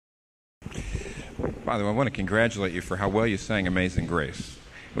By the way, I want to congratulate you for how well you sang Amazing Grace.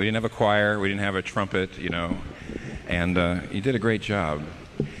 We didn't have a choir, we didn't have a trumpet, and you did a great job.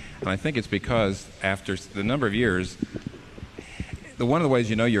 And I think it's because after the number of years, one of the ways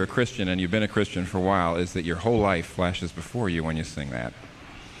you know you're a Christian and you've been a Christian for a while is that your whole life flashes before you when you sing that.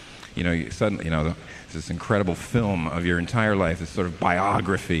 Suddenly, it's this incredible film of your entire life, this sort of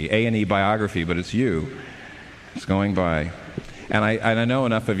biography, A&E biography, but it's you. It's going by. And I know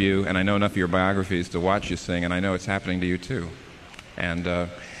enough of you, and I know enough of your biographies to watch you sing, and I know it's happening to you too. And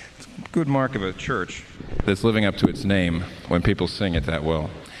it's a good mark of a church that's living up to its name when people sing it that well.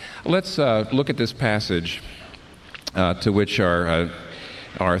 Let's look at this passage to which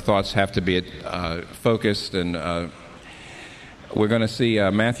our thoughts have to be focused, and we're going to see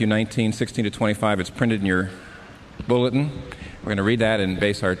Matthew 19, 16 to 25. It's printed in your bulletin. We're going to read that and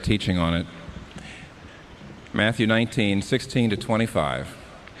base our teaching on it. Matthew 19, 16 to 25.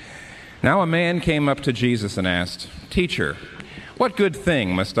 Now a man came up to Jesus and asked, "Teacher, what good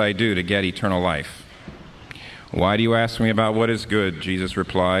thing must I do to get eternal life?" "Why do you ask me about what is good?" Jesus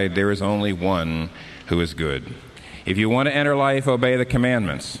replied. "There is only one who is good. If you want to enter life, obey the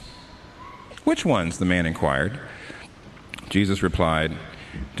commandments." "Which ones?" the man inquired. Jesus replied,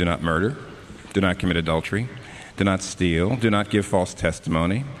 "Do not murder, do not commit adultery, do not steal, do not give false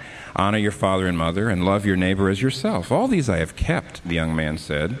testimony, honor your father and mother, and love your neighbor as yourself. All these I have kept," the young man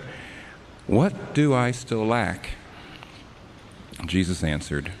said. "What do I still lack?" Jesus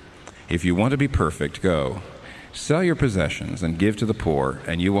answered, "If you want to be perfect, go, sell your possessions and give to the poor,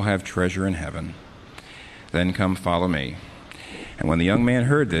 and you will have treasure in heaven. Then come follow me." And when the young man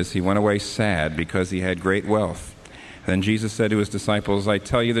heard this, he went away sad because he had great wealth. Then Jesus said to his disciples, "I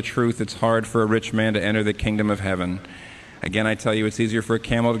tell you the truth, it's hard for a rich man to enter the kingdom of heaven. Again, I tell you, it's easier for a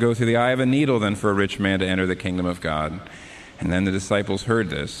camel to go through the eye of a needle than for a rich man to enter the kingdom of God." And then the disciples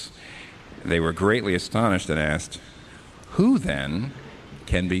heard this. They were greatly astonished and asked, "Who then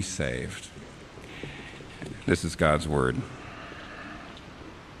can be saved?" This is God's word.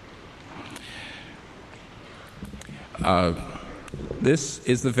 This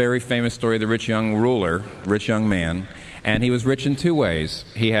is the very famous story of the rich young ruler, rich young man, and he was rich in two ways.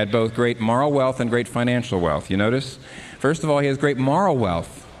 He had both great moral wealth and great financial wealth. You notice? First of all, he has great moral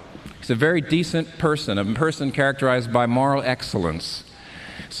wealth. He's a very decent person, a person characterized by moral excellence.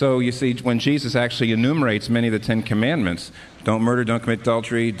 So you see, when Jesus actually enumerates many of the Ten Commandments, don't murder, don't commit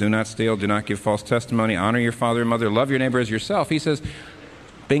adultery, do not steal, do not give false testimony, honor your father and mother, love your neighbor as yourself, he says,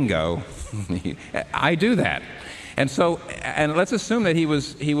 bingo, I do that. And let's assume that he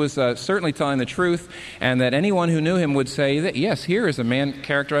was certainly telling the truth, and that anyone who knew him would say that, yes, here is a man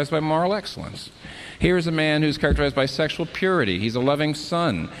characterized by moral excellence. Here is a man who's characterized by sexual purity. He's a loving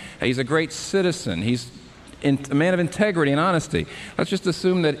son. He's a great citizen. He's a man of integrity and honesty. Let's just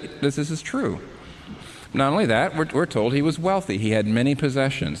assume that this is true. Not only that, we're told he was wealthy. He had many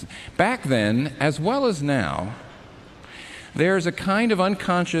possessions. Back then, as well as now, there's a kind of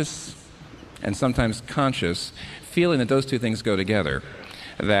unconscious and sometimes conscious feeling that those two things go together.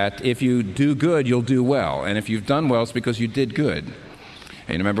 That if you do good, you'll do well. And if you've done well, it's because you did good.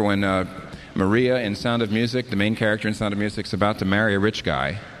 And you remember when Maria in Sound of Music, the main character in Sound of Music, is about to marry a rich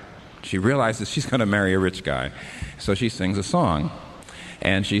guy. She realizes she's going to marry a rich guy. So she sings a song.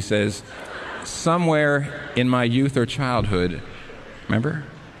 And she says, "Somewhere in my youth or childhood," remember?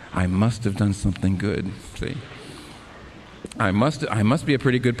 "I must have done something good." See? I must be a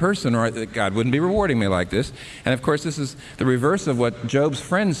pretty good person, or God wouldn't be rewarding me like this. And of course, this is the reverse of what Job's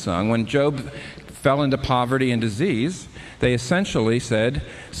friends sung. When Job fell into poverty and disease, they essentially said,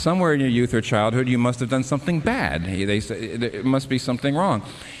 somewhere in your youth or childhood, you must have done something bad. They said there must be something wrong.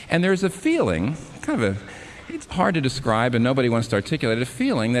 And there's a feeling, it's hard to describe, and nobody wants to articulate, a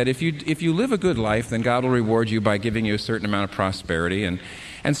feeling that if you live a good life, then God will reward you by giving you a certain amount of prosperity.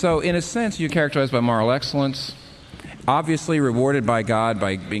 And so, in a sense, you're characterized by moral excellence, obviously rewarded by God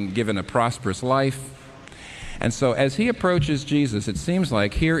by being given a prosperous life. And so as he approaches Jesus, it seems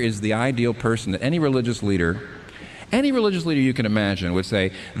like here is the ideal person that any religious leader you can imagine would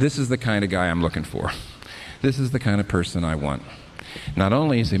say, this is the kind of guy I'm looking for. This is the kind of person I want. Not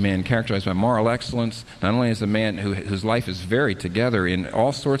only is he a man characterized by moral excellence, not only is a man whose life is very together in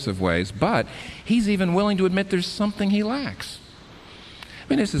all sorts of ways, but he's even willing to admit there's something he lacks.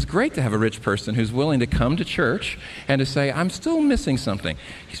 I mean, this is great to have a rich person who's willing to come to church and to say, I'm still missing something.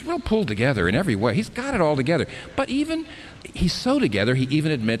 He's real pulled together in every way. He's got it all together. But he's so together, he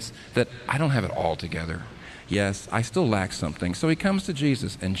even admits that I don't have it all together. Yes, I still lack something. So he comes to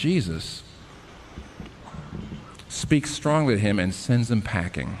Jesus, and Jesus speaks strongly to him and sends him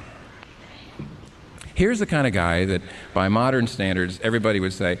packing. Here's the kind of guy that, by modern standards, everybody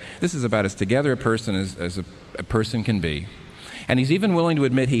would say, this is about as together a person as a person can be. And he's even willing to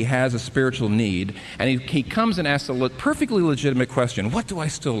admit he has a spiritual need. And he comes and asks a perfectly legitimate question: what do I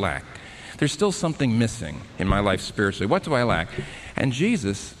still lack? There's still something missing in my life spiritually. What do I lack? And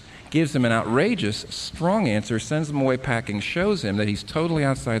Jesus gives him an outrageous, strong answer, sends him away packing, shows him that he's totally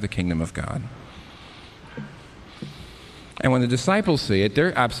outside the kingdom of God. And when the disciples see it,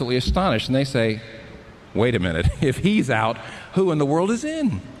 they're absolutely astonished. And they say, wait a minute, if he's out, who in the world is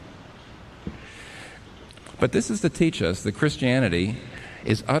in? But this is to teach us that Christianity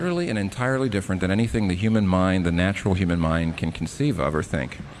is utterly and entirely different than anything the human mind, the natural human mind, can conceive of or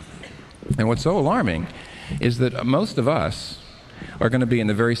think. And what's so alarming is that most of us are going to be in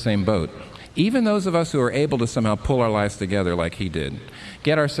the very same boat. Even those of us who are able to somehow pull our lives together like he did,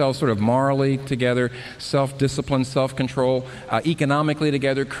 get ourselves sort of morally together, self-discipline, self-control, economically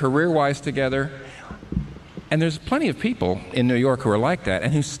together, career-wise together. And there's plenty of people in New York who are like that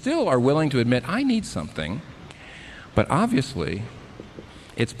and who still are willing to admit, I need something. But obviously,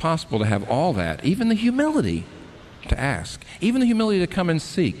 it's possible to have all that, even the humility to ask, even the humility to come and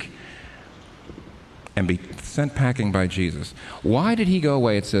seek, and be sent packing by Jesus. Why did he go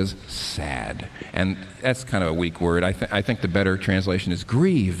away? It says sad. And that's kind of a weak word. I think the better translation is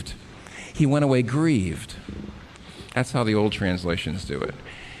grieved. He went away grieved. That's how the old translations do it.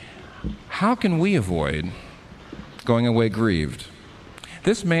 How can we avoid going away grieved?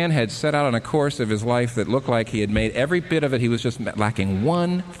 This man had set out on a course of his life that looked like he had made every bit of it. He was just lacking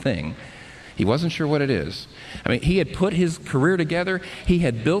one thing. He wasn't sure what it is. I mean, he had put his career together. He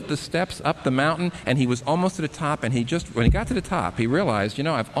had built the steps up the mountain, and he was almost to the top. And when he got to the top, he realized,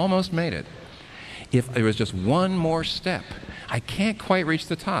 I've almost made it. If there was just one more step, I can't quite reach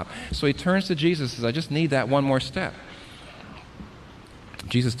the top. So he turns to Jesus and says, I just need that one more step.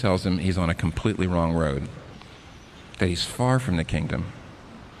 Jesus tells him he's on a completely wrong road, that he's far from the kingdom.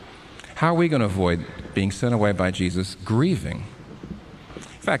 How are we going to avoid being sent away by Jesus grieving?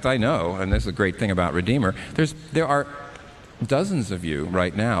 In fact, I know, and this is a great thing about Redeemer, there are dozens of you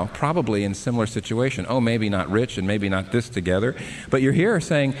right now probably in similar situation. Oh, maybe not rich and maybe not this together, but you're here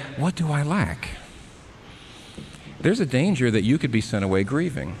saying, what do I lack? There's a danger that you could be sent away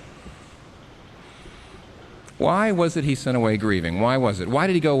grieving. Why was it he sent away grieving? Why was it? Why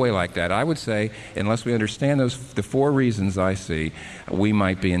did he go away like that? I would say, unless we understand the four reasons I see, we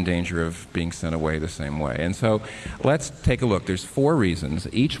might be in danger of being sent away the same way. And so let's take a look. There's four reasons.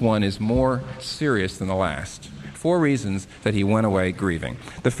 Each one is more serious than the last. Four reasons that he went away grieving.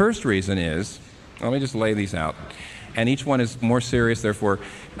 The first reason is, let me just lay these out. And each one is more serious, therefore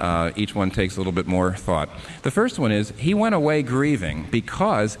each one takes a little bit more thought. The first one is, he went away grieving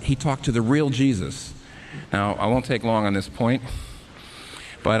because he talked to the real Jesus. Now, I won't take long on this point,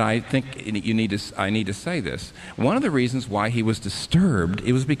 but I think I need to say this. One of the reasons why he was disturbed,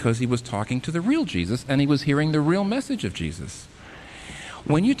 it was because he was talking to the real Jesus and he was hearing the real message of Jesus.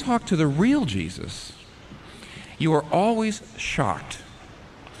 When you talk to the real Jesus, you are always shocked.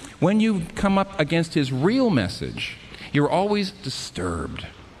 When you come up against his real message, you're always disturbed.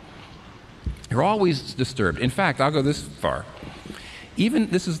 You're always disturbed. In fact, I'll go this far.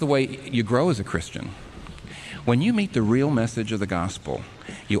 Even this is the way you grow as a Christian. When you meet the real message of the gospel,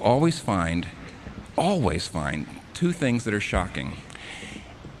 you always find two things that are shocking.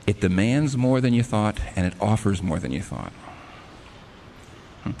 It demands more than you thought, and it offers more than you thought.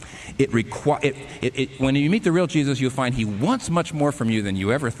 When you meet the real Jesus, you'll find he wants much more from you than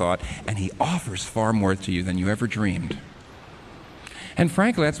you ever thought, and he offers far more to you than you ever dreamed. And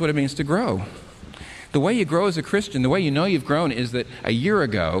frankly, that's what it means to grow. The way you grow as a Christian, the way you know you've grown is that a year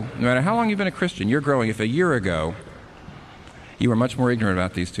ago, no matter how long you've been a Christian, you're growing. If a year ago you were much more ignorant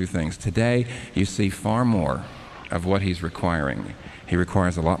about these two things, today you see far more of what he's requiring. He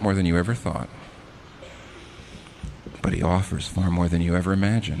requires a lot more than you ever thought. But he offers far more than you ever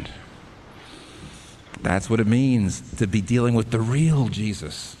imagined. That's what it means to be dealing with the real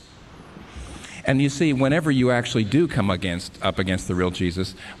Jesus. And you see, whenever you actually do come up against the real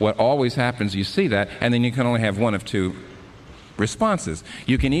Jesus, what always happens, you see that, and then you can only have one of two responses.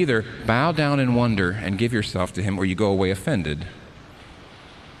 You can either bow down in wonder and give yourself to him, or you go away offended.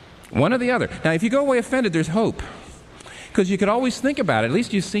 One or the other. Now, if you go away offended, there's hope. Because you could always think about it. At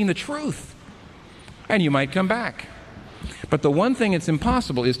least you've seen the truth. And you might come back. But the one thing that's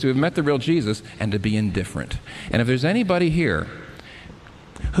impossible is to have met the real Jesus and to be indifferent. And if there's anybody here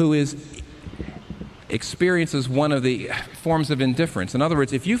who experiences one of the forms of indifference, in other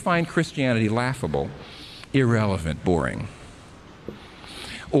words, if you find Christianity laughable, irrelevant, boring,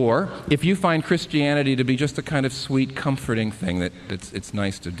 Or if you find Christianity to be just a kind of sweet, comforting thing that it's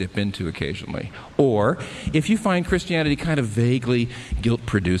nice to dip into occasionally. Or if you find Christianity kind of vaguely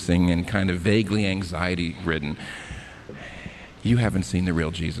guilt-producing and kind of vaguely anxiety-ridden, you haven't seen the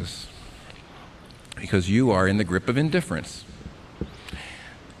real Jesus. Because you are in the grip of indifference.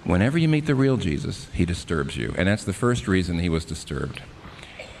 Whenever you meet the real Jesus, he disturbs you. And that's the first reason he was disturbed.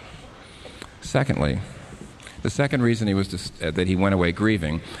 Secondly, the second reason that he went away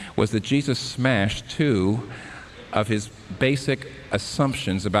grieving was that Jesus smashed two of his basic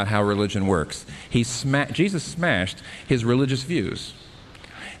assumptions about how religion works. Jesus smashed his religious views.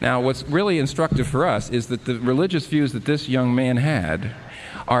 Now, what's really instructive for us is that the religious views that this young man had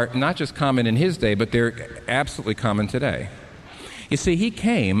are not just common in his day, but they're absolutely common today. You see, he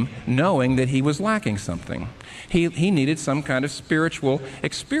came knowing that he was lacking something. He needed some kind of spiritual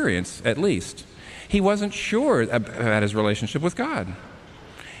experience, at least. He wasn't sure about his relationship with God.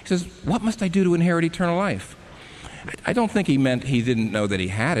 He says, what must I do to inherit eternal life? I don't think he meant he didn't know that he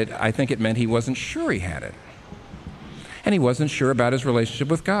had it. I think it meant he wasn't sure he had it. And he wasn't sure about his relationship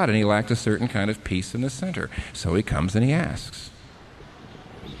with God, and he lacked a certain kind of peace in the center. So he comes and he asks.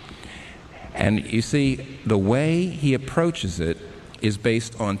 And you see, the way he approaches it is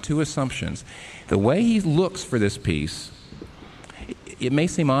based on two assumptions. The way he looks for this peace, it may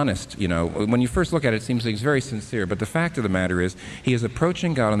seem honest, when you first look at it, it seems like he's very sincere, but the fact of the matter is he is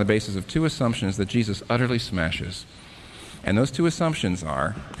approaching God on the basis of two assumptions that Jesus utterly smashes. And those two assumptions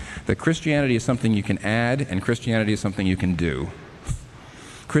are that Christianity is something you can add and Christianity is something you can do.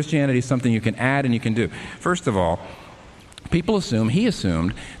 Christianity is something you can add and you can do. First of all, he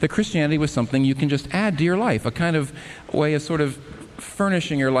assumed that Christianity was something you can just add to your life, a kind of way of sort of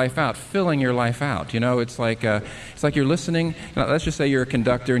furnishing your life out, filling your life out. It's like you're listening. Let's just say you're a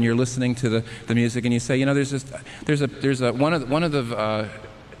conductor and you're listening to the music, and you say, there's one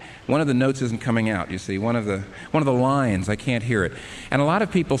of the notes isn't coming out. You see, one of the lines, I can't hear it. And a lot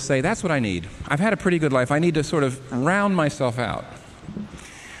of people say, that's what I need. I've had a pretty good life. I need to sort of round myself out.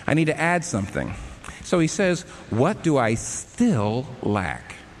 I need to add something. So he says, what do I still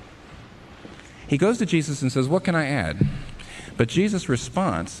lack? He goes to Jesus and says, what can I add? But Jesus'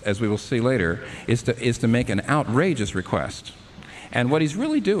 response, as we will see later, is to make an outrageous request. And what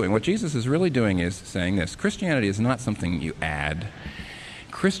Jesus is really doing is saying this: Christianity is not something you add.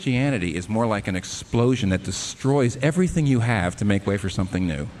 Christianity is more like an explosion that destroys everything you have to make way for something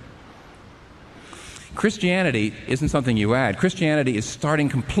new. Christianity isn't something you add. Christianity is starting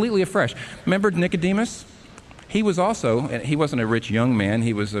completely afresh. Remember Nicodemus? He wasn't a rich young man,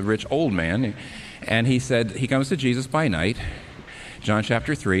 he was a rich old man. And he comes to Jesus by night, John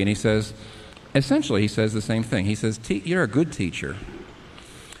chapter 3, and he says the same thing. He says, you're a good teacher,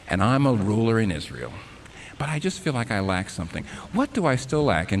 and I'm a ruler in Israel, but I just feel like I lack something. What do I still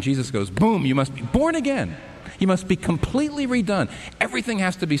lack? And Jesus goes, boom, you must be born again. You must be completely redone. Everything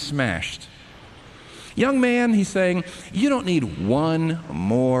has to be smashed. Young man, he's saying, you don't need one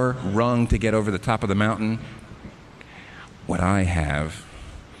more rung to get over the top of the mountain. What I have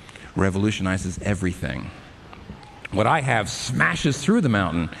revolutionizes everything. What I have smashes through the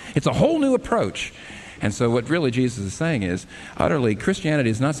mountain. It's a whole new approach. And so what really Jesus is saying is, utterly, Christianity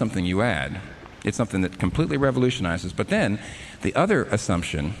is not something you add. It's something that completely revolutionizes. But then, the other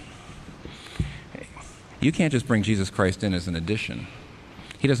assumption, you can't just bring Jesus Christ in as an addition.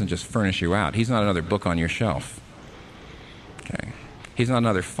 He doesn't just furnish you out. He's not another book on your shelf. Okay. He's not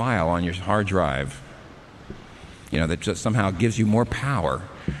another file on your hard drive, that just somehow gives you more power.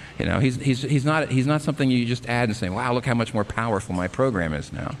 He's not something you just add and say, wow, look how much more powerful my program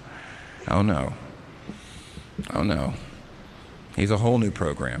is now. Oh no. He's a whole new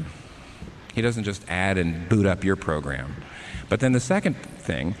program. He doesn't just add and boot up your program. But then the second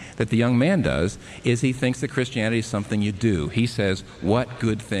thing that the young man does is he thinks that Christianity is something you do. He says, what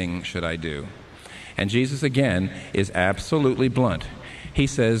good thing should I do? And Jesus, again, is absolutely blunt. He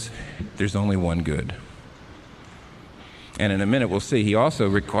says, there's only one good. And in a minute we'll see, he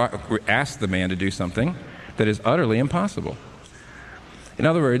also asks the man to do something that is utterly impossible. In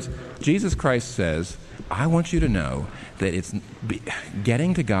other words, Jesus Christ says, I want you to know that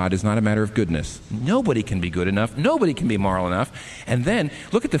getting to God is not a matter of goodness. Nobody can be good enough. Nobody can be moral enough. And then,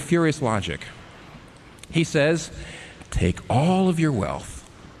 look at the furious logic. He says, take all of your wealth,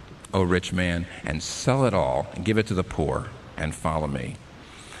 O rich man, and sell it all, and give it to the poor, and follow me.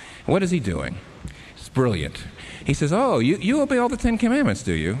 What is he doing? It's brilliant. He says, oh, you obey all the 10 Commandments,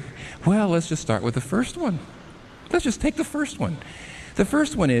 do you? Well, let's just start with the first one. Let's just take the first one. The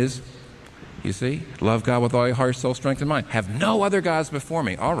first one is, you see, love God with all your heart, soul, strength, and mind. Have no other gods before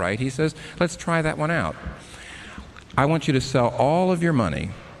me. All right, he says, let's try that one out. I want you to sell all of your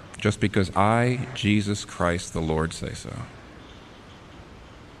money just because I, Jesus Christ, the Lord, say so.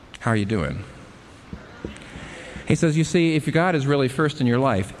 How are you doing? He says, you see, if God is really first in your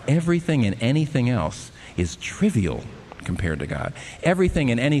life, everything and anything else is trivial compared to God.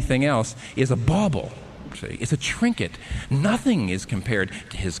 Everything and anything else is a bauble. See, it's a trinket. Nothing is compared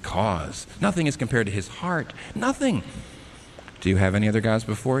to his cause. Nothing is compared to his heart. Nothing. Do you have any other gods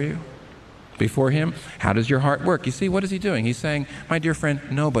before you? Before him? How does your heart work? You see, what is he doing? He's saying, my dear friend,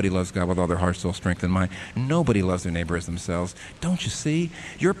 nobody loves God with all their heart, soul, strength, and mind. Nobody loves their neighbor as themselves. Don't you see?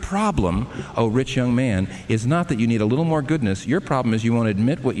 Your problem, oh rich young man, is not that you need a little more goodness. Your problem is you won't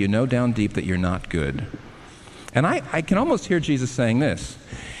admit what you know down deep, that you're not good. And I can almost hear Jesus saying this.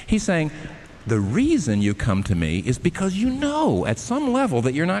 He's saying, the reason you come to me is because you know at some level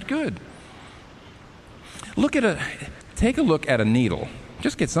that you're not good. Take a look at a needle.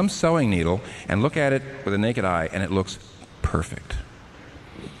 Just get some sewing needle and look at it with a naked eye, and it looks perfect.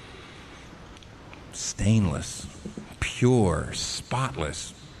 Stainless, pure,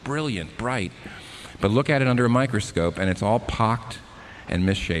 spotless, brilliant, bright. But look at it under a microscope, and it's all pocked and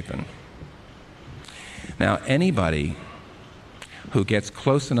misshapen. Now, anybody who gets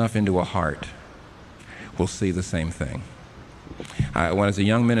close enough into a heart will see the same thing. When I was a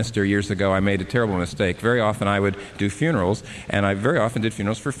young minister years ago, I made a terrible mistake. Very often I would do funerals, and I very often did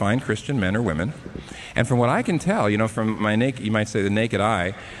funerals for fine Christian men or women. And from what I can tell, from my you might say the naked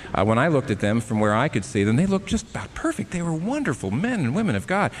eye, when I looked at them from where I could see them, they looked just about perfect. They were wonderful men and women of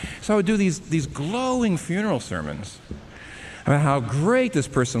God. So I would do these glowing funeral sermons about how great this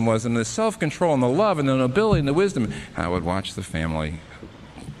person was, and the self-control and the love and the nobility and the wisdom. I would watch the family,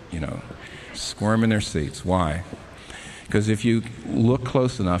 squirm in their seats. Why? Because if you look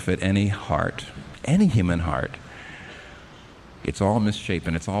close enough at any heart, any human heart, it's all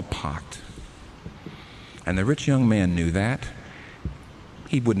misshapen, it's all pocked. And the rich young man knew that.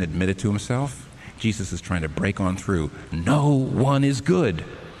 He wouldn't admit it to himself. Jesus is trying to break on through. No one is good.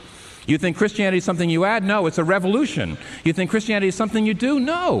 You think Christianity is something you add? No, it's a revolution. You think Christianity is something you do?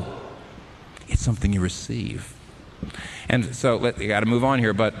 No. It's something you receive. And so you got to move on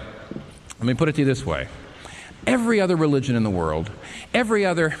here, but let me put it to you this way. Every other religion in the world, every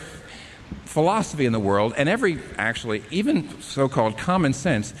other philosophy in the world, and even so-called common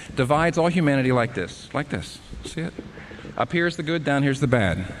sense, divides all humanity like this. See it? Up here's the good, down here's the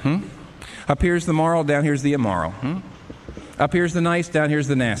bad. Up here's the moral, down here's the immoral. Up here's the nice, down here's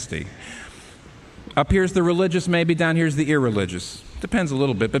the nasty. Up here's the religious, maybe down here's the irreligious. Depends a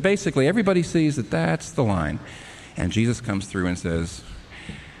little bit, but basically everybody sees that that's the line. And Jesus comes through and says,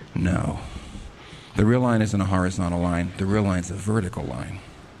 no. The real line isn't a horizontal line. The real line's a vertical line.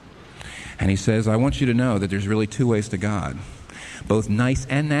 And he says, I want you to know that there's really two ways to God. Both nice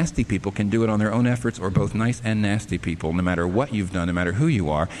and nasty people can do it on their own efforts, or both nice and nasty people, no matter what you've done, no matter who you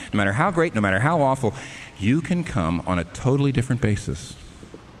are, no matter how great, no matter how awful, you can come on a totally different basis.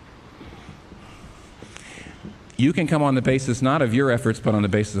 You can come on the basis not of your efforts, but on the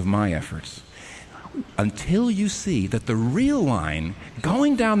basis of my efforts. Until you see that the real line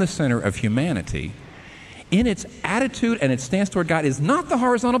going down the center of humanity in its attitude and its stance toward God is not the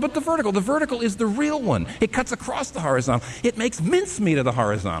horizontal, but the vertical. The vertical is the real one. It cuts across the horizontal. It makes mincemeat of the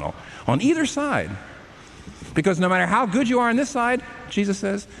horizontal on either side. Because no matter how good you are on this side, Jesus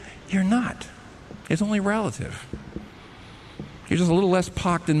says, you're not. It's only relative. You're just a little less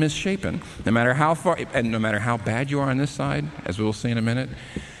pocked and misshapen. No matter how far, and no matter how bad you are on this side, as we will see in a minute,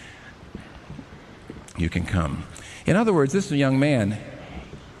 you can come. In other words, this young man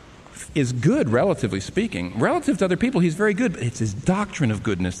is good, relatively speaking. Relative to other people, he's very good, but it's his doctrine of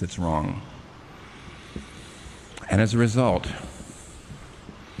goodness that's wrong. And as a result,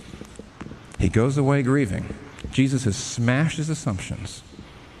 he goes away grieving. Jesus has smashed his assumptions.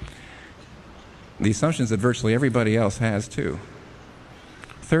 The assumptions that virtually everybody else has too.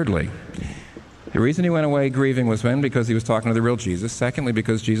 Thirdly, the reason he went away grieving was because he was talking to the real Jesus. Secondly,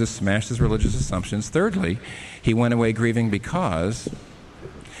 because Jesus smashed his religious assumptions. Thirdly, he went away grieving because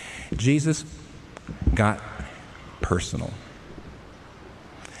Jesus got personal.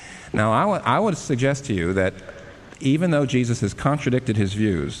 Now, I would suggest to you that even though Jesus has contradicted his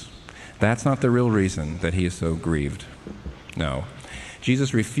views, that's not the real reason that he is so grieved. No.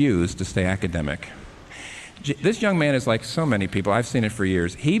 Jesus refused to stay academic. This young man is like so many people. I've seen it for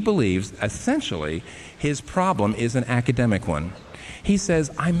years. He believes, essentially, his problem is an academic one. He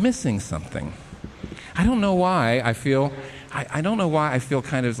says, I'm missing something. I don't know why I feel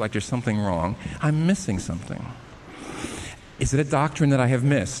kind of like there's something wrong. I'm missing something. Is it a doctrine that I have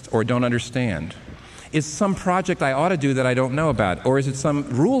missed or don't understand? Is some project I ought to do that I don't know about? Or is it some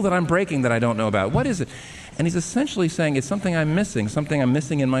rule that I'm breaking that I don't know about? What is it? And he's essentially saying it's something I'm missing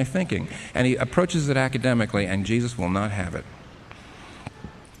in my thinking. And he approaches it academically, and Jesus will not have it.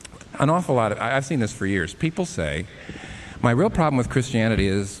 An awful lot I've seen this for years. People say, my real problem with Christianity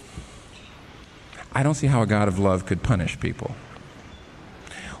is I don't see how a God of love could punish people.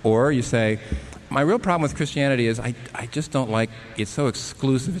 Or you say, my real problem with Christianity is I just don't like, it's so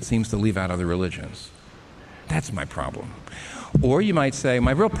exclusive, it seems to leave out other religions. That's my problem. Or you might say,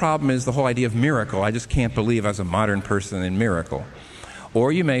 my real problem is the whole idea of miracle. I just can't believe as a modern person in miracle.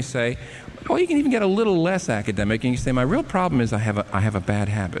 Or you may say, well, you can even get a little less academic, and you say, my real problem is I have a bad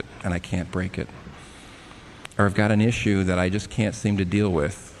habit, and I can't break it. Or I've got an issue that I just can't seem to deal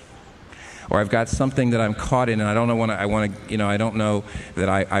with. Or I've got something that I'm caught in, and I don't know I don't know that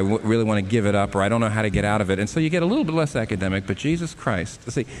I really want to give it up, or I don't know how to get out of it. And so you get a little bit less academic, but Jesus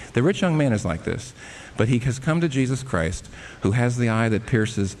Christ, see, the rich young man is like this. But he has come to Jesus Christ, who has the eye that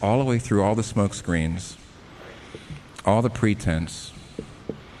pierces all the way through all the smoke screens, all the pretense,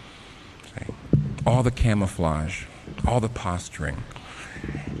 all the camouflage, all the posturing.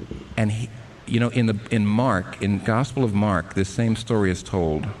 And he, in Gospel of Mark, this same story is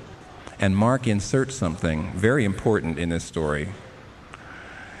told. And Mark inserts something very important in this story.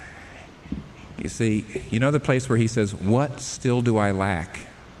 You see, the place where he says, what still do I lack?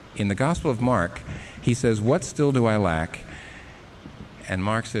 In the Gospel of Mark, he says, what still do I lack? And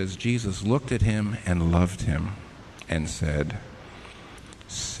Mark says, Jesus looked at him and loved him and said,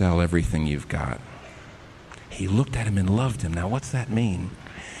 sell everything you've got. He looked at him and loved him. Now, what's that mean?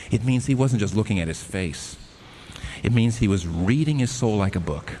 It means he wasn't just looking at his face. It means he was reading his soul like a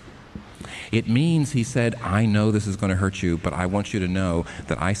book. It means he said, I know this is going to hurt you, but I want you to know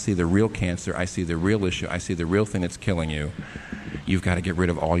that I see the real cancer, I see the real issue, I see the real thing that's killing you. You've got to get rid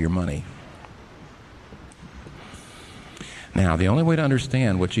of all your money. Now, the only way to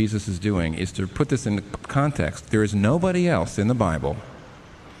understand what Jesus is doing is to put this in context. There is nobody else in the Bible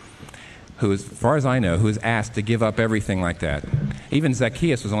who, as far as I know, who is asked to give up everything like that. Even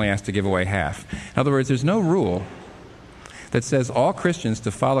Zacchaeus was only asked to give away half. In other words, there's no rule that says all Christians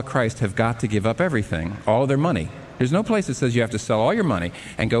to follow Christ have got to give up everything, all of their money. There's no place that says you have to sell all your money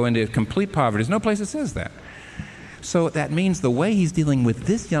and go into complete poverty. There's no place that says that. So that means the way he's dealing with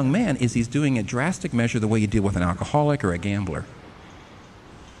this young man is he's doing a drastic measure the way you deal with an alcoholic or a gambler.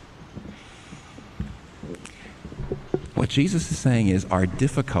 What Jesus is saying is our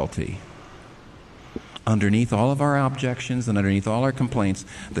difficulty, underneath all of our objections and underneath all our complaints,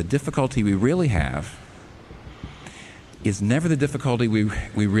 the difficulty we really have is never the difficulty we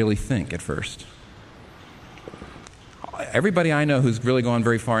really think at first. Everybody I know who's really gone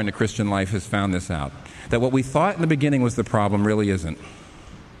very far into Christian life has found this out, that what we thought in the beginning was the problem really isn't.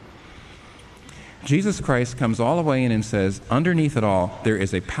 Jesus Christ comes all the way in and says, underneath it all, there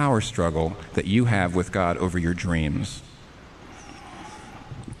is a power struggle that you have with God over your dreams.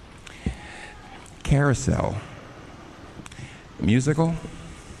 Carousel. Musical.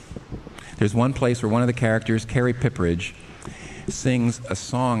 There's one place where one of the characters, Carrie Pipperidge, sings a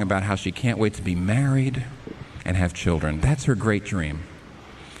song about how she can't wait to be married and have children. That's her great dream.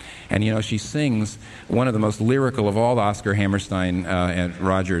 And, she sings one of the most lyrical of all the Oscar Hammerstein and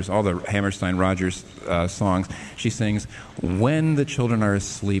Rogers, all the Hammerstein-Rogers songs. She sings, when the children are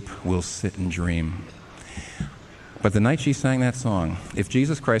asleep, we'll sit and dream. But the night she sang that song, if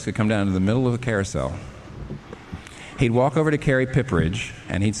Jesus Christ could come down to the middle of the carousel, he'd walk over to Carrie Pipperidge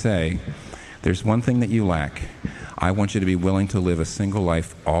and he'd say, there's one thing that you lack. I want you to be willing to live a single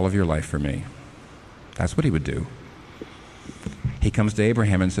life, all of your life for me. That's what he would do. He comes to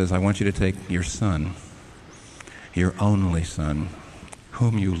Abraham and says, I want you to take your son, your only son,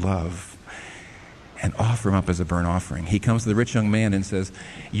 whom you love, and offer him up as a burnt offering. He comes to the rich young man and says,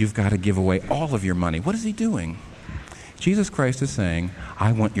 you've got to give away all of your money. What is he doing? Jesus Christ is saying,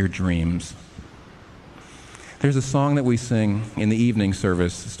 I want your dreams. There's a song that we sing in the evening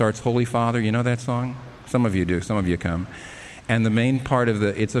service. It starts, Holy Father. You know that song? Some of you do. Some of you come. And the main part of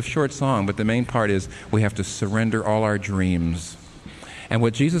it's a short song, but the main part is we have to surrender all our dreams. And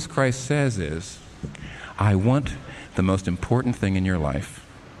what Jesus Christ says is, I want the most important thing in your life.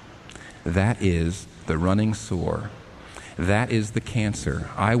 That is the running sore. That is the cancer.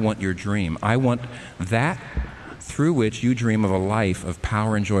 I want your dream. I want that through which you dream of a life of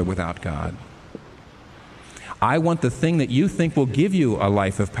power and joy without God. I want the thing that you think will give you a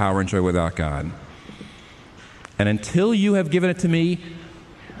life of power and joy without God. And until you have given it to me,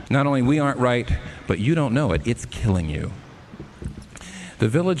 not only we aren't right, but you don't know it. It's killing you. The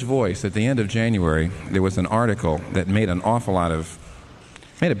Village Voice, at the end of January, there was an article that made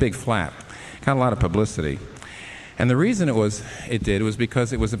a big flap, got a lot of publicity. And the reason it did was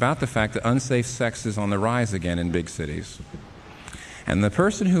because it was about the fact that unsafe sex is on the rise again in big cities. And the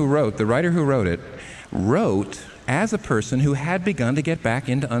person who wrote, the writer who wrote it, wrote as a person who had begun to get back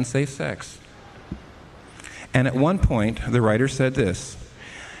into unsafe sex. And at one point, the writer said this.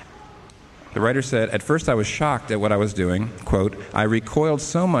 The writer said, "At first I was shocked at what I was doing. Quote, I recoiled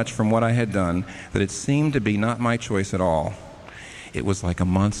so much from what I had done that it seemed to be not my choice at all. It was like a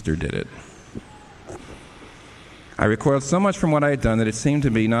monster did it. I recoiled so much from what I had done that it seemed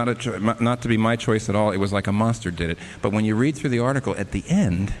to be not to be my choice at all. It was like a monster did it." But when you read through the article, at the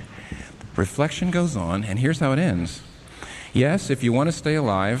end, reflection goes on, and here's how it ends. Yes, if you want to stay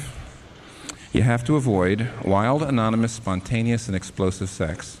alive, you have to avoid wild, anonymous, spontaneous, and explosive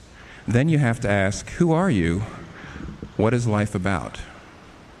sex. Then you have to ask, who are you? What is life about?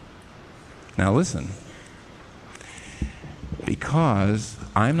 Now listen. Because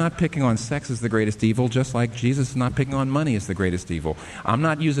I'm not picking on sex as the greatest evil, just like Jesus is not picking on money as the greatest evil. I'm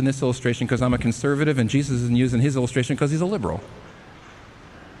not using this illustration because I'm a conservative, and Jesus isn't using his illustration because he's a liberal.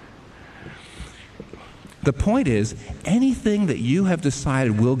 The point is, anything that you have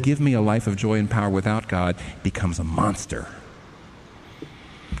decided will give me a life of joy and power without God becomes a monster.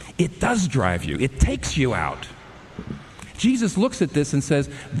 It does drive you. It takes you out. Jesus looks at this and says,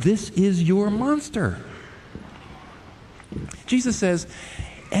 this is your monster. Jesus says,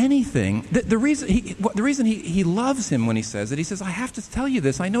 anything, the reason he loves him when he says it, he says, I have to tell you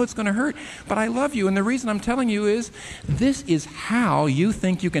this. I know it's going to hurt, but I love you. And the reason I'm telling you is, this is how you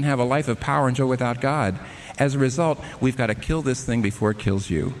think you can have a life of power and joy without God. As a result, we've got to kill this thing before it kills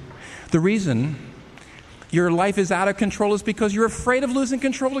you. The reason your life is out of control is because you're afraid of losing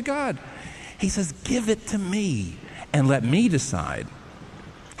control of God. He says, give it to me and let me decide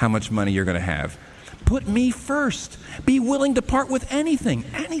how much money you're going to have. Put me first. Be willing to part with anything.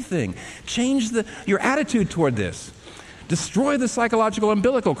 Change your attitude toward this. Destroy the psychological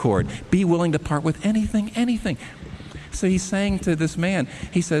umbilical cord. Be willing to part with anything. So he's saying to this man,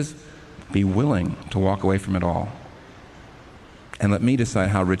 he says, be willing to walk away from it all. And let me decide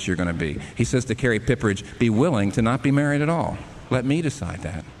how rich you're going to be. He says to Carrie Pipperidge, be willing to not be married at all. Let me decide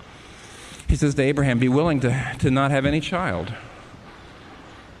that. He says to Abraham, be willing to not have any child.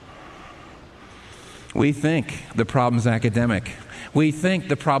 We think the problem's academic. We think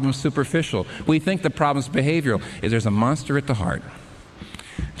the problem's superficial. We think the problem's behavioral. There's a monster at the heart.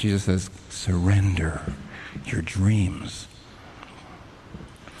 Jesus says, surrender your dreams.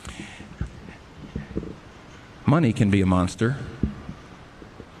 Money can be a monster.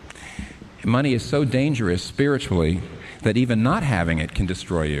 Money is so dangerous spiritually that even not having it can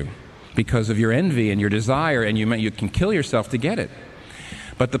destroy you because of your envy and your desire, and you can kill yourself to get it.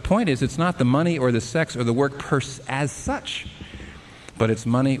 But the point is, it's not the money or the sex or the work as such, but it's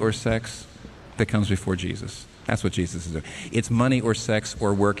money or sex that comes before Jesus. That's what Jesus is doing. It's money or sex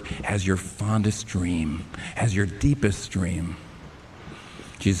or work as your fondest dream, as your deepest dream.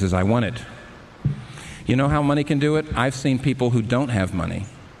 Jesus says, I want it. You know how money can do it? I've seen people who don't have money.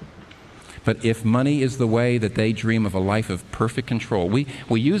 But if money is the way that they dream of a life of perfect control, we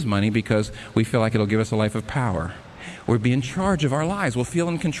use money because we feel like it'll give us a life of power. We'll be in charge of our lives. We'll feel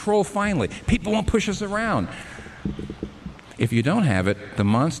in control finally. People won't push us around. If you don't have it, the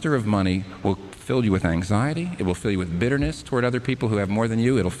monster of money will fill you with anxiety. It will fill you with bitterness toward other people who have more than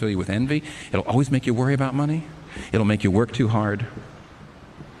you. It'll fill you with envy. It'll always make you worry about money. It'll make you work too hard.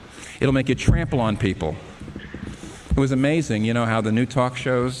 It'll make you trample on people. It was amazing, you know, how the new talk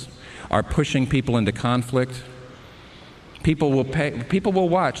shows are pushing people into conflict. People will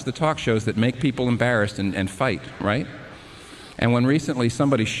watch the talk shows that make people embarrassed and fight, right? And when recently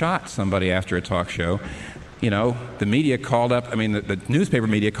somebody shot somebody after a talk show, you know, the media called up, the newspaper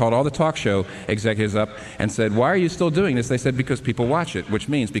media called all the talk show executives up and said, why are you still doing this? They said, because people watch it, which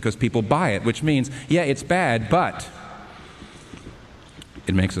means because people buy it, which means, yeah, it's bad, but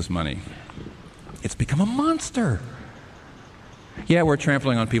it makes us money. It's become a monster. Yeah, we're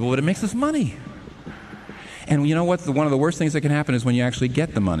trampling on people, but it makes us money. And you know what? One of the worst things that can happen is when you actually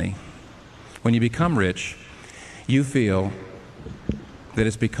get the money. When you become rich, you feel that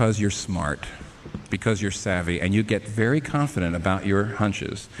it's because you're smart, because you're savvy, and you get very confident about your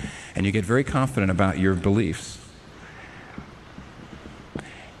hunches, and you get very confident about your beliefs.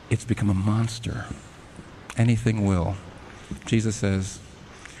 It's become a monster. Anything will. Jesus says,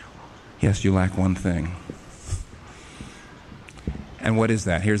 yes, you lack one thing. And what is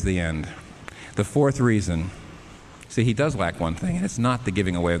that? Here's the end. The fourth reason, see, he does lack one thing, and it's not the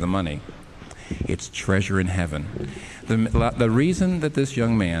giving away of the money. It's treasure in heaven. The reason that this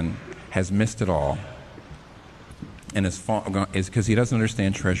young man has missed it all and is because he doesn't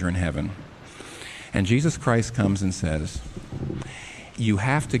understand treasure in heaven. And Jesus Christ comes and says, you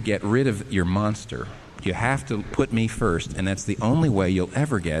have to get rid of your monster. You have to put me first, and that's the only way you'll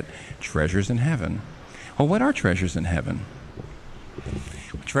ever get treasures in heaven. Well, what are treasures in heaven?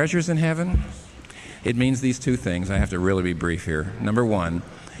 Treasures in heaven? It means these two things. I have to really be brief here. Number one,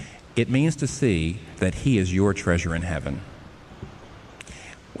 it means to see that He is your treasure in heaven.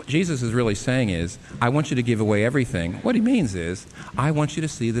 What Jesus is really saying is, I want you to give away everything. What He means is, I want you to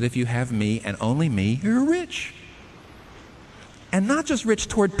see that if you have me and only me, you're rich. And not just rich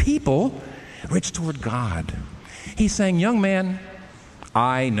toward people, rich toward God. He's saying, young man,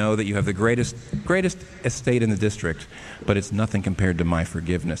 I know that you have the greatest estate in the district, but it's nothing compared to my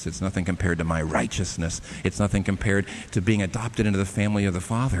forgiveness. It's nothing compared to my righteousness. It's nothing compared to being adopted into the family of the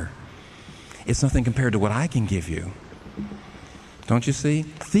Father. It's nothing compared to what I can give you. Don't you see?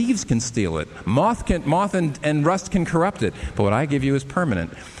 Thieves can steal it. Moth and rust can corrupt it. But what I give you is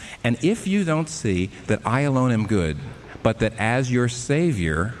permanent. And if you don't see that I alone am good, but that as your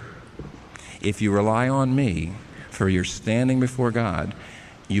Savior, if you rely on me for your standing before God,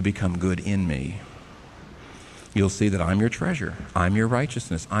 you become good in me. You'll see that I'm your treasure. I'm your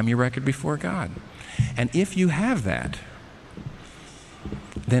righteousness. I'm your record before God. And if you have that,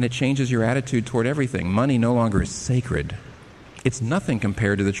 then it changes your attitude toward everything. Money no longer is sacred. It's nothing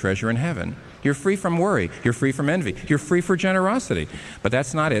compared to the treasure in heaven. You're free from worry. You're free from envy. You're free for generosity. But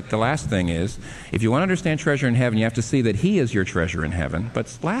that's not it. The last thing is, if you want to understand treasure in heaven, you have to see that He is your treasure in heaven.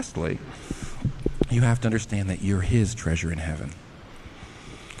 But lastly, you have to understand that you're His treasure in heaven.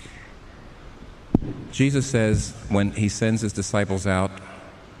 Jesus says when He sends His disciples out,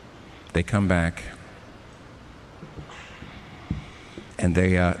 they come back, and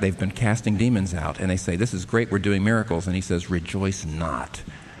they've been casting demons out. And they say, this is great, we're doing miracles. And He says, rejoice not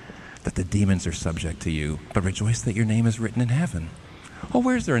that the demons are subject to you, but rejoice that your name is written in heaven. Oh,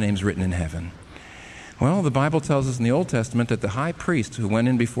 where's their names written in heaven? Well, the Bible tells us in the Old Testament that the high priest who went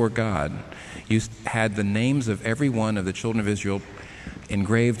in before God had the names of every one of the children of Israel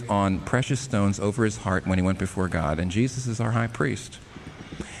engraved on precious stones over his heart when he went before God. And Jesus is our high priest.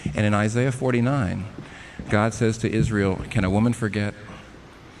 And in Isaiah 49, God says to Israel, can a woman forget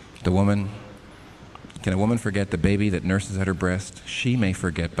the woman? Can a woman forget the baby that nurses at her breast? She may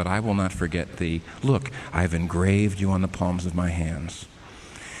forget, but I will not forget thee. Look, I have engraved you on the palms of my hands.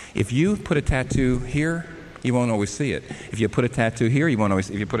 If you put a tattoo here, you won't always see it. If you put a tattoo here, you won't always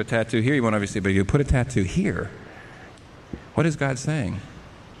see it. If you put a tattoo here, you won't always see it. But if you put a tattoo here, what is God saying?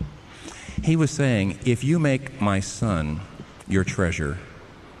 He was saying, if you make my son your treasure,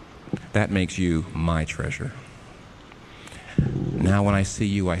 that makes you my treasure. Now when I see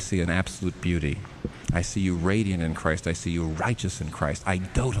you, I see an absolute beauty. I see you radiant in Christ. I see you righteous in Christ. I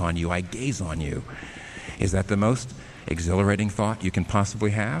dote on you. I gaze on you. Is that the most exhilarating thought you can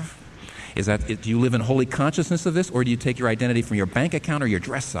possibly have? Is that, do you live in holy consciousness of this, or do you take your identity from your bank account or your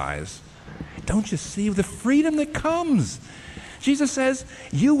dress size? Don't you see the freedom that comes? Jesus says,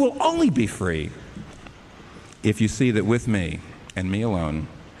 you will only be free if you see that with me and me alone,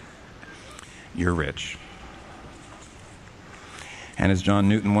 you're rich. And as John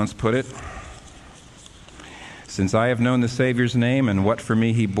Newton once put it, since I have known the Savior's name and what for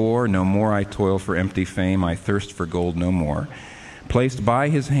me He bore, no more I toil for empty fame, I thirst for gold no more. Placed by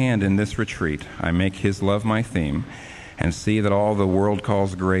His hand in this retreat, I make His love my theme, and see that all the world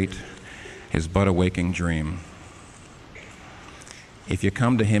calls great is but a waking dream. If you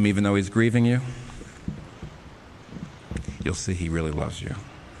come to Him even though He's grieving you, you'll see He really loves you.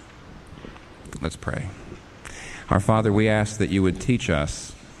 Let's pray. Our Father, we ask that you would teach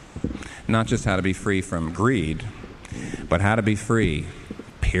us not just how to be free from greed, but how to be free,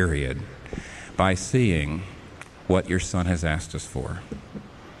 period, by seeing what your Son has asked us for.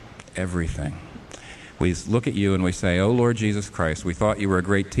 Everything. We look at you and we say, oh Lord Jesus Christ, we thought you were a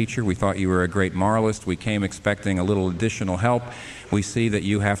great teacher. We thought you were a great moralist. We came expecting a little additional help. We see that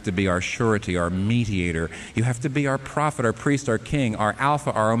you have to be our surety, our mediator. You have to be our prophet, our priest, our king, our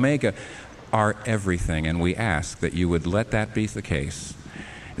alpha, our omega, our everything. And we ask that you would let that be the case.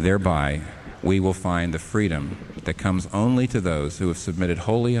 Thereby, we will find the freedom that comes only to those who have submitted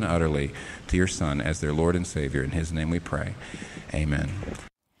wholly and utterly to your Son as their Lord and Savior. In His name we pray. Amen.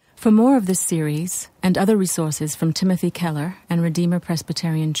 For more of this series and other resources from Timothy Keller and Redeemer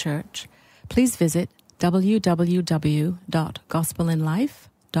Presbyterian Church, please visit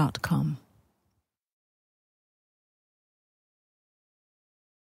www.gospelinlife.com.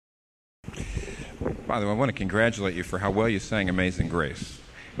 By the way, I want to congratulate you for how well you sang Amazing Grace.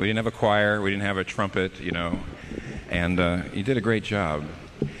 We didn't have a choir, we didn't have a trumpet, and you did a great job.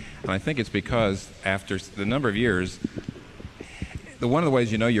 And I think it's because after the number of years, one of the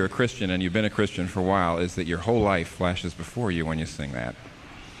ways you know you're a Christian and you've been a Christian for a while is that your whole life flashes before you when you sing that.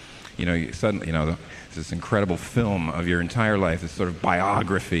 Suddenly, this incredible film of your entire life, this sort of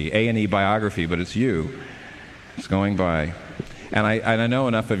biography, A&E biography, but it's you. It's going by. And I know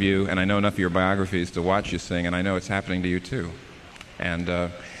enough of you, and I know enough of your biographies to watch you sing, and I know it's happening to you too. And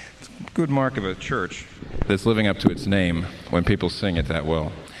it's a good mark of a church that's living up to its name when people sing it that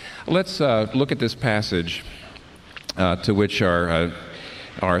well. Let's look at this passage to which our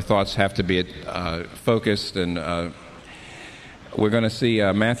thoughts have to be focused, and we're going to see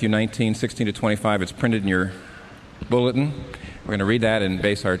Matthew 19, 16 to 25. It's printed in your bulletin. We're going to read that and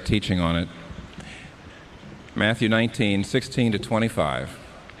base our teaching on it. Matthew 19, 16 to 25.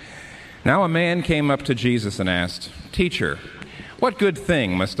 Now a man came up to Jesus and asked, "Teacher, what good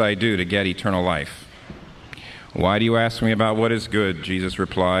thing must I do to get eternal life?" "Why do you ask me about what is good?" Jesus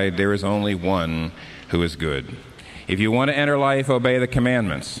replied. "There is only one who is good. If you want to enter life, obey the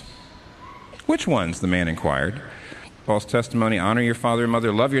commandments." "Which ones?" the man inquired. "False testimony, honor your father and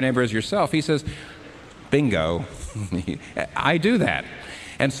mother, love your neighbor as yourself." He says, bingo, I do that.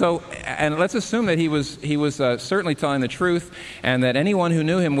 And let's assume that he was certainly telling the truth, and that anyone who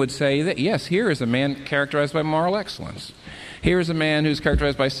knew him would say that, yes, here is a man characterized by moral excellence. Here is a man who's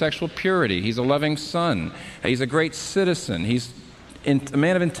characterized by sexual purity. He's a loving son. He's a great citizen. He's a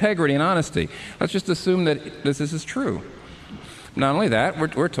man of integrity and honesty. Let's just assume that this is true. Not only that,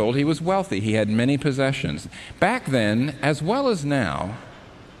 we're told he was wealthy. He had many possessions. Back then, as well as now,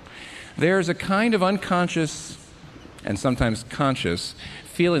 there's a kind of unconscious and sometimes conscious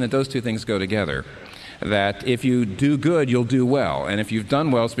feeling that those two things go together. That if you do good, you'll do well. And if you've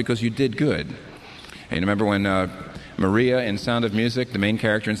done well, it's because you did good. And you remember when Maria in Sound of Music, the main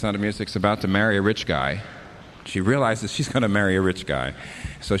character in Sound of Music, is about to marry a rich guy. She realizes she's going to marry a rich guy.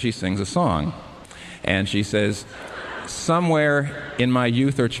 So she sings a song. And she says, "Somewhere in my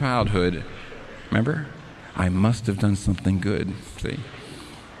youth or childhood," remember? "I must have done something good." See?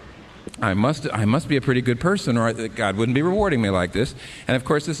 I must be a pretty good person, or God wouldn't be rewarding me like this. And of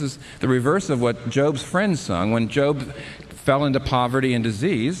course, this is the reverse of what Job's friends sung. When Job fell into poverty and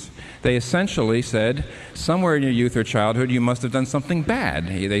disease, they essentially said, somewhere in your youth or childhood, you must have done something bad.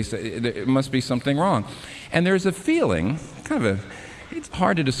 They said, there must be something wrong. And there's a feeling, it's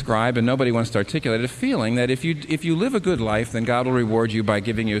hard to describe and nobody wants to articulate, a feeling that if you live a good life, then God will reward you by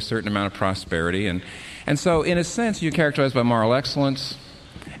giving you a certain amount of prosperity. And so, in a sense, you're characterized by moral excellence,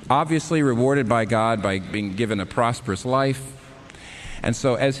 obviously rewarded by God by being given a prosperous life. And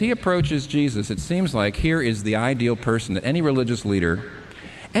so as he approaches Jesus, it seems like here is the ideal person that any religious leader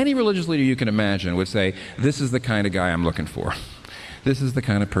you can imagine would say, this is the kind of guy I'm looking for. This is the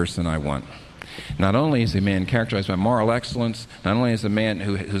kind of person I want. Not only is he a man characterized by moral excellence, not only is a man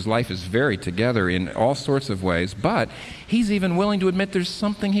whose life is very together in all sorts of ways, but he's even willing to admit there's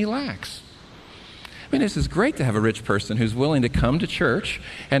something he lacks. I mean, this is great to have a rich person who's willing to come to church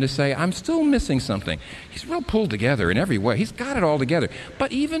and to say, I'm still missing something. He's real pulled together in every way. He's got it all together.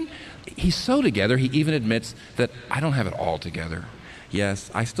 But he's so together, he even admits that I don't have it all together. Yes,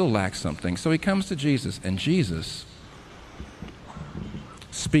 I still lack something. So he comes to Jesus, and Jesus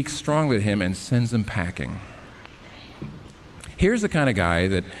speaks strongly to him and sends him packing. Here's the kind of guy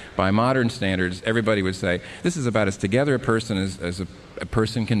that, by modern standards, everybody would say, this is about as together a person as a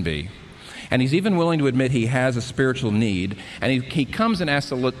person can be. And he's even willing to admit he has a spiritual need. And he comes and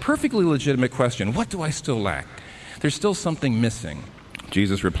asks a perfectly legitimate question. What do I still lack? There's still something missing.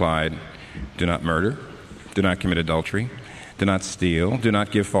 Jesus replied, "Do not murder. Do not commit adultery. Do not steal. Do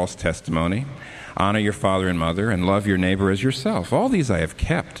not give false testimony. Honor your father and mother, and love your neighbor as yourself. All these I have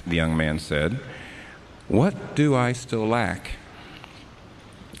kept," the young man said. "What do I still lack?"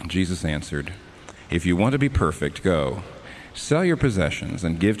 Jesus answered, "If you want to be perfect, go. Sell your possessions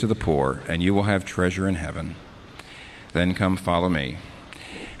and give to the poor, and you will have treasure in heaven. Then come follow me."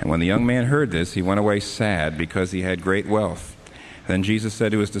 And when the young man heard this, he went away sad because he had great wealth. Then Jesus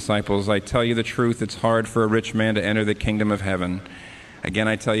said to his disciples, "I tell you the truth, it's hard for a rich man to enter the kingdom of heaven. Again,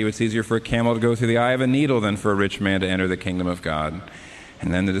 I tell you, it's easier for a camel to go through the eye of a needle than for a rich man to enter the kingdom of God."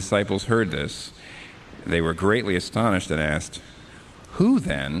 And then the disciples heard this. They were greatly astonished and asked, "Who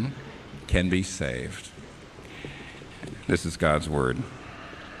then can be saved?" This is God's word.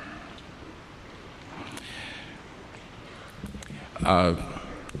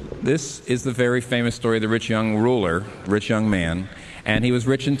 This is the very famous story of the rich young man, and he was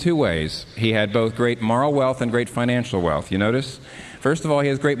rich in two ways. He had both great moral wealth and great financial wealth. You notice? First of all, he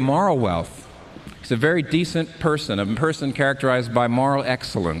has great moral wealth. He's a very decent person, a person characterized by moral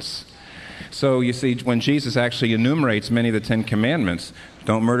excellence. So you see, when Jesus actually enumerates many of the 10 commandments,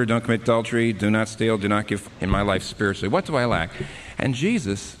 don't murder, don't commit adultery, do not steal, do not give, in my life spiritually, what do I lack? And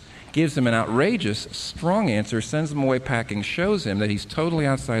Jesus gives him an outrageous, strong answer, sends him away packing, shows him that he's totally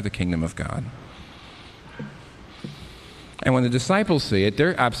outside the kingdom of God. And when the disciples see it,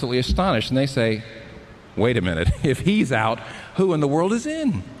 they're absolutely astonished, and they say, wait a minute, if he's out, who in the world is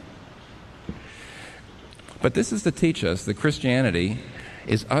in? But this is to teach us that Christianity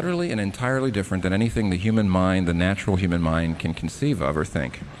is utterly and entirely different than anything the human mind, the natural human mind, can conceive of or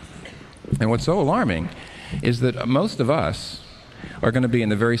think. And what's so alarming is that most of us are going to be in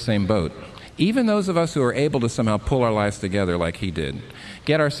the very same boat. Even those of us who are able to somehow pull our lives together like he did,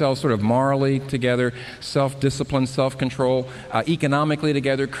 get ourselves sort of morally together, self-discipline, self-control, economically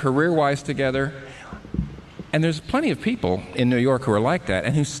together, career-wise together. And there's plenty of people in New York who are like that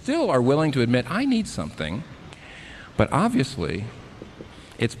and who still are willing to admit, I need something. But obviously,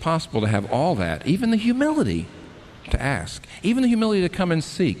 it's possible to have all that, even the humility to ask, even the humility to come and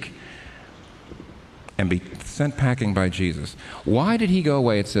seek, and be sent packing by Jesus. Why did he go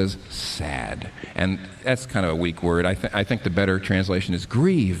away? It says sad. And that's kind of a weak word. I think the better translation is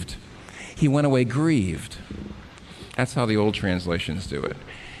grieved. He went away grieved. That's how the old translations do it.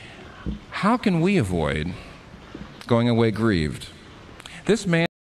 How can we avoid going away grieved? This man